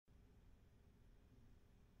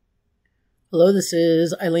Hello, this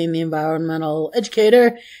is Eileen, the environmental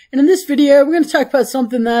educator, and in this video we're going to talk about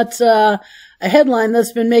something that's a headline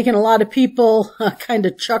that's been making a lot of people kind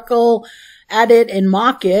of chuckle at it and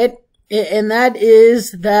mock it, and that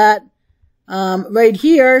is that right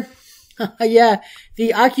here, yeah,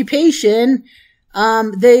 the occupation,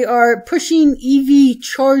 they are pushing EV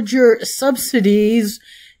charger subsidies,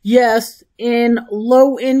 yes, in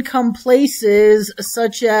low-income places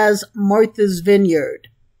such as Martha's Vineyard.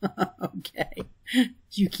 Okay.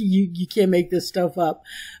 You can't make this stuff up.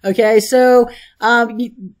 Okay, so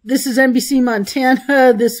this is NBC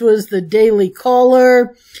Montana. This was the Daily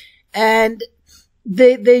Caller, and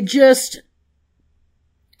they just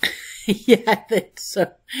yeah,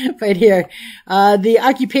 so right here, the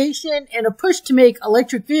occupation and a push to make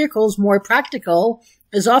electric vehicles more practical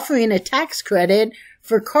is offering a tax credit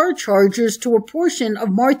for car chargers to a portion of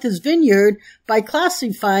Martha's Vineyard by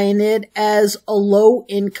classifying it as a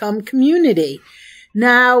low-income community.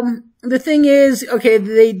 Now, the thing is, okay,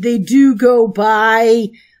 they do go by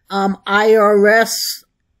IRS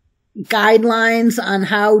guidelines on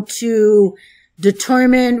how to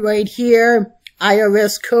determine. Right here,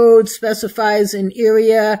 IRS code specifies an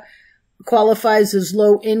area qualifies as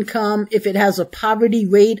low income if it has a poverty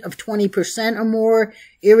rate of 20% or more.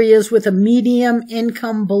 Areas with a medium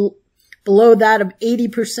income below that of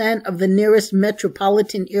 80% of the nearest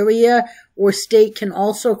metropolitan area or state can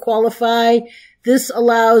also qualify. This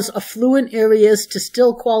allows affluent areas to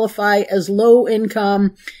still qualify as low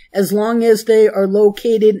income as long as they are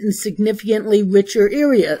located in significantly richer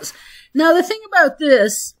areas. Now, the thing about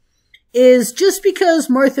this is just because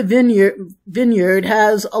Martha Vineyard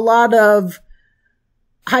has a lot of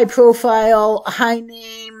high-profile,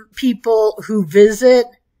 high-name people who visit,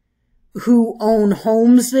 who own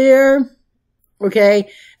homes there,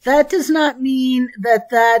 okay, that does not mean that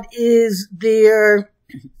that is their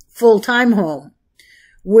full-time home,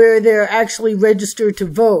 where they're actually registered to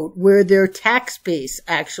vote, where their tax base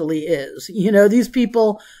actually is. You know, these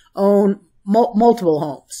people own multiple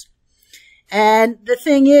homes. And the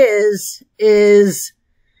thing is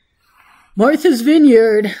Martha's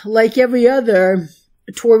Vineyard, like every other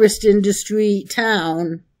tourist industry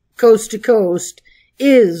town, coast to coast,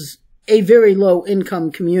 is a very low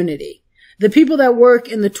income community. The people that work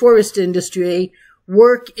in the tourist industry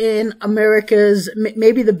work in America's,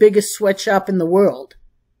 maybe the biggest sweatshop in the world.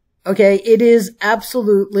 Okay, it is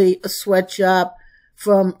absolutely a sweatshop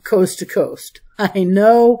from coast to coast. I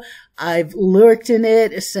know, I've lurked in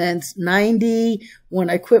it since '90 when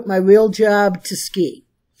I quit my real job to ski.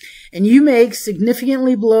 And you make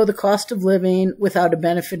significantly below the cost of living without a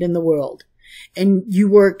benefit in the world. And you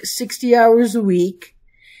work 60 hours a week,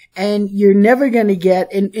 and you're never going to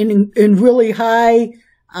get in really high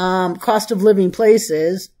cost of living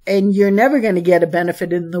places, and you're never going to get a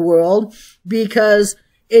benefit in the world because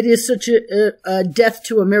it is such a death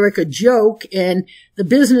to America joke, and the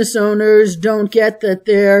business owners don't get that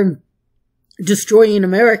they're destroying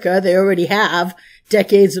America. They already have,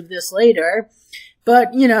 decades of this later.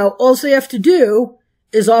 But, you know, all they have to do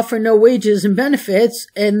is offer no wages and benefits,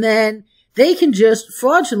 and then they can just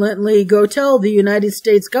fraudulently go tell the United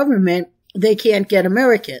States government they can't get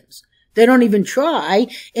Americans. They don't even try.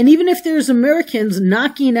 And even if there's Americans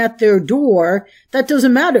knocking at their door, that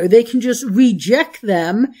doesn't matter. They can just reject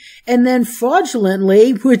them and then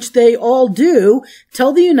fraudulently, which they all do,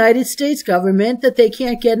 tell the United States government that they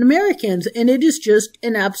can't get Americans. And it is just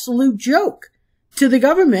an absolute joke to the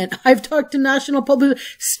government. I've talked to National Public,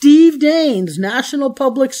 Steve Daines, National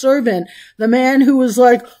Public Servant, the man who was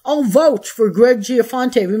like, I'll vouch for Greg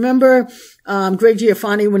Giafante. Remember, Greg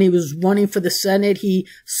Giafante, when he was running for the Senate, he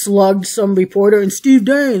slugged some reporter, and Steve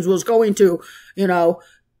Daines was going to, you know,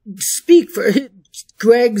 speak for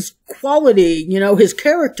Greg's quality, you know, his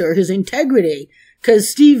character, his integrity,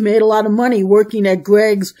 because Steve made a lot of money working at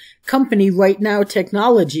Greg's company, Right Now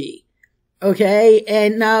Technology. Okay,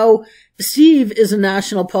 and now Steve is a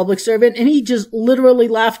national public servant, and he just literally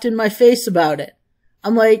laughed in my face about it.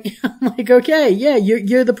 I'm like, okay, yeah,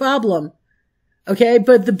 you're the problem. Okay,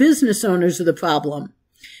 but the business owners are the problem.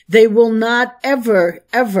 They will not ever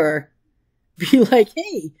be like,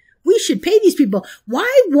 hey, we should pay these people.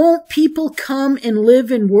 Why won't people come and live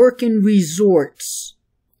and work in resorts?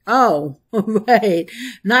 Oh, right.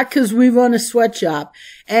 Not because we run a sweatshop.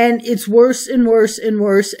 And it's worse and worse and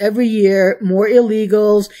worse every year. More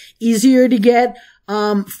illegals, easier to get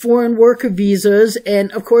foreign worker visas.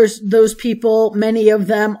 And of course, those people, many of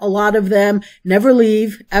them, a lot of them never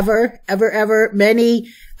leave, ever, ever, ever. Many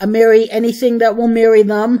marry anything that will marry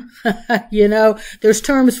them. You know, there's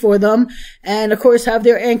terms for them. And of course, have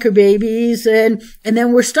their anchor babies. And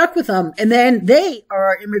then we're stuck with them. And then they are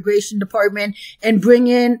our immigration department and bring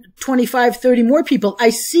in 25, 30 more people. I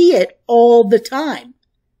see it all the time.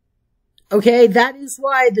 Okay. That is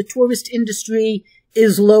why the tourist industry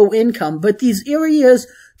is low income. But these areas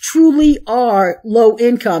truly are low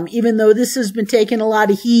income, even though this has been taking a lot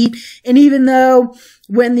of heat. And even though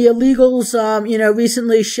when the illegals, you know,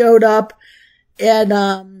 recently showed up at,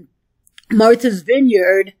 Martha's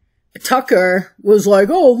Vineyard, Tucker was like,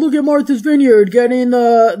 oh, look at Martha's Vineyard getting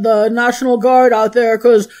the National Guard out there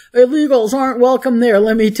because illegals aren't welcome there.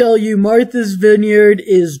 Let me tell you, Martha's Vineyard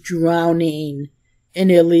is drowning in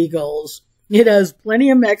illegals. It has plenty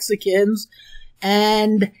of Mexicans.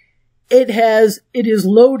 And it is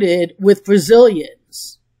loaded with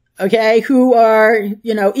Brazilians, okay, who are,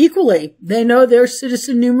 you know, equally. They know they're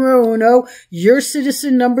citizen numero uno, you're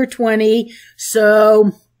citizen number 20.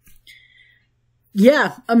 So,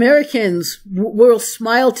 yeah, Americans will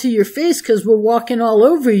smile to your face because we're walking all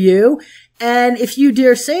over you. And if you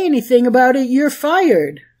dare say anything about it, you're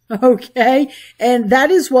fired, okay? And that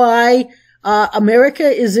is why America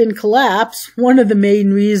is in collapse, one of the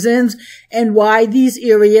main reasons, and why these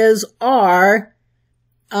areas are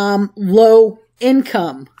low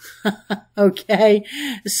income. Okay?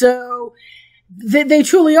 So, they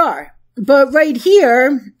truly are. But right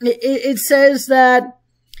here, it says that,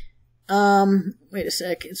 wait a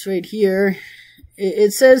sec, it's right here.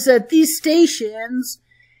 It says that these stations,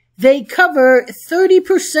 they cover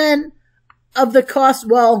 30% of the cost,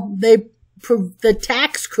 well, the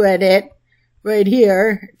tax credit, right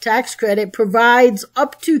here, tax credit provides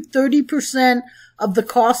up to 30% of the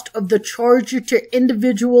cost of the charger to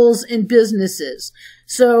individuals and businesses.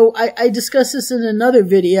 So I discussed this in another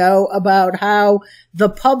video about how the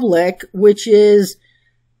public, which is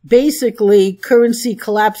basically currency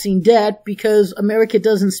collapsing debt because America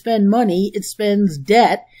doesn't spend money, it spends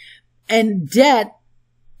debt, and debt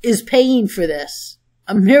is paying for this.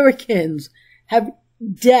 Americans have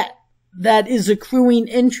debt that is accruing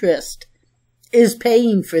interest, is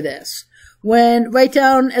paying for this. When right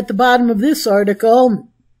down at the bottom of this article,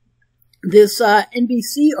 this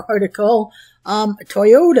NBC article,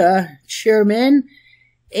 Toyota chairman,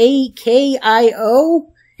 AKIO,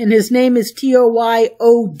 and his name is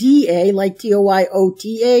Toyoda, like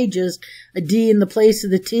Toyota, just a D in the place of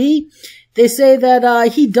the T. They say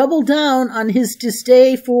that he doubled down on his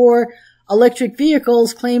disdain for electric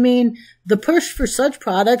vehicles, claiming the push for such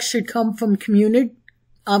products should come from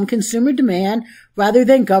consumer demand rather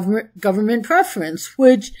than government preference,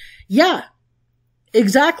 which, yeah,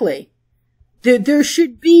 exactly. There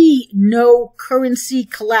should be no currency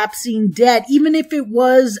collapsing debt, even if it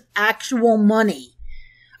was actual money.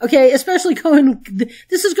 Okay, especially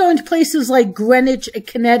this is going to places like Greenwich,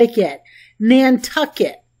 Connecticut,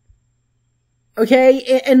 Nantucket,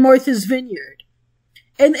 okay, and Martha's Vineyard.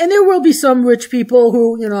 And there will be some rich people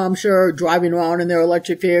who, you know, I'm sure are driving around in their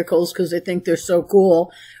electric vehicles because they think they're so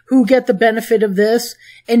cool, who get the benefit of this.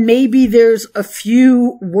 And maybe there's a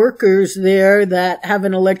few workers there that have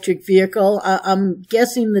an electric vehicle. I'm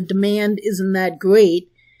guessing the demand isn't that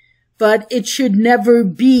great, but it should never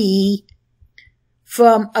be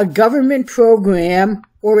from a government program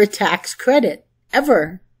or a tax credit.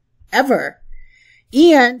 Ever. Ever.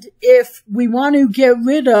 And if we want to get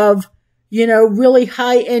rid of, you know, really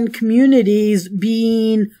high-end communities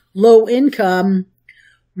being low income,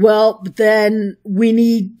 well, then we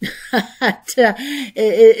need to,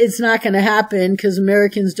 it's not going to happen because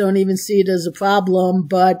Americans don't even see it as a problem,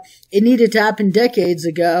 but it needed to happen decades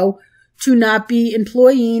ago to not be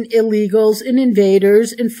employing illegals and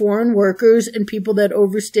invaders and foreign workers and people that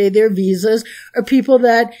overstay their visas or people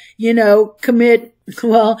that, you know,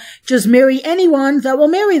 just marry anyone that will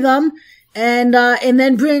marry them. And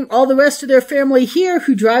then bring all the rest of their family here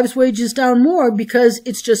who drives wages down more because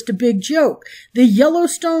it's just a big joke. The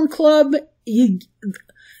Yellowstone Club,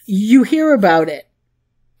 you hear about it,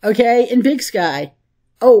 okay, in Big Sky.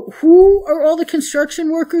 Oh, who are all the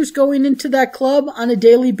construction workers going into that club on a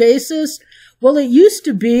daily basis? Well, it used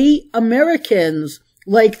to be Americans,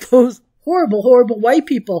 like those horrible, horrible white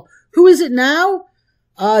people. Who is it now?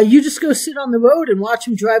 You just go sit on the road and watch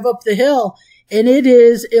them drive up the hill. And it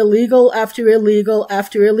is illegal after illegal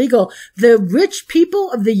after illegal. The rich people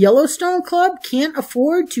of the Yellowstone Club can't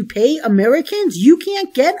afford to pay Americans. You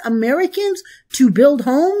can't get Americans to build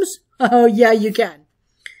homes? Oh, yeah, you can.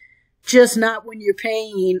 Just not when you're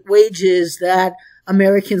paying wages that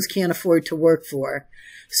Americans can't afford to work for.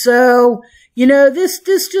 So,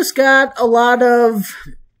 this just got a lot of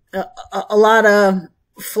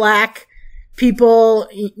flack. People,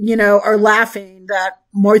 are laughing that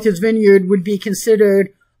Martha's Vineyard would be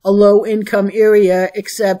considered a low-income area,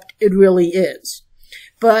 except it really is.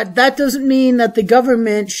 But that doesn't mean that the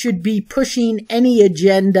government should be pushing any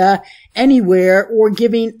agenda anywhere or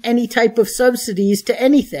giving any type of subsidies to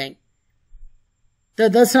anything.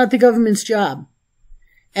 That's not the government's job.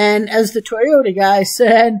 And as the Toyota guy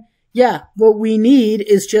said, yeah, what we need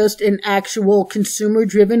is just an actual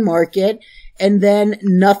consumer-driven market, and then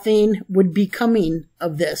nothing would be coming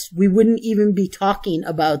of this. We wouldn't even be talking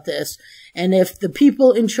about this. And if the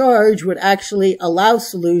people in charge would actually allow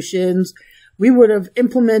solutions, we would have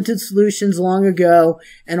implemented solutions long ago,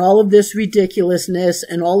 and all of this ridiculousness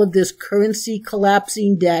and all of this currency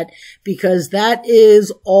collapsing debt, because that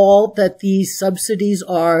is all that these subsidies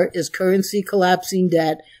are, is currency collapsing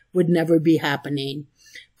debt, would never be happening.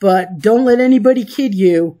 But don't let anybody kid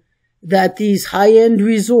you that these high-end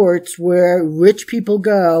resorts where rich people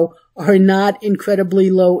go are not incredibly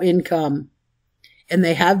low income. And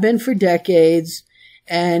they have been for decades.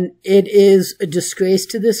 And it is a disgrace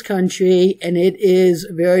to this country, and it is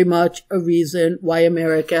very much a reason why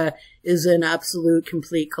America is in absolute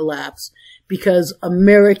complete collapse. Because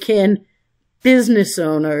American business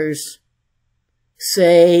owners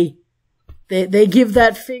say they give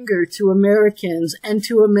that finger to Americans and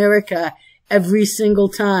to America every single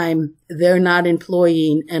time they're not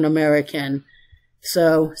employing an American.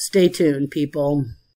 So stay tuned, people.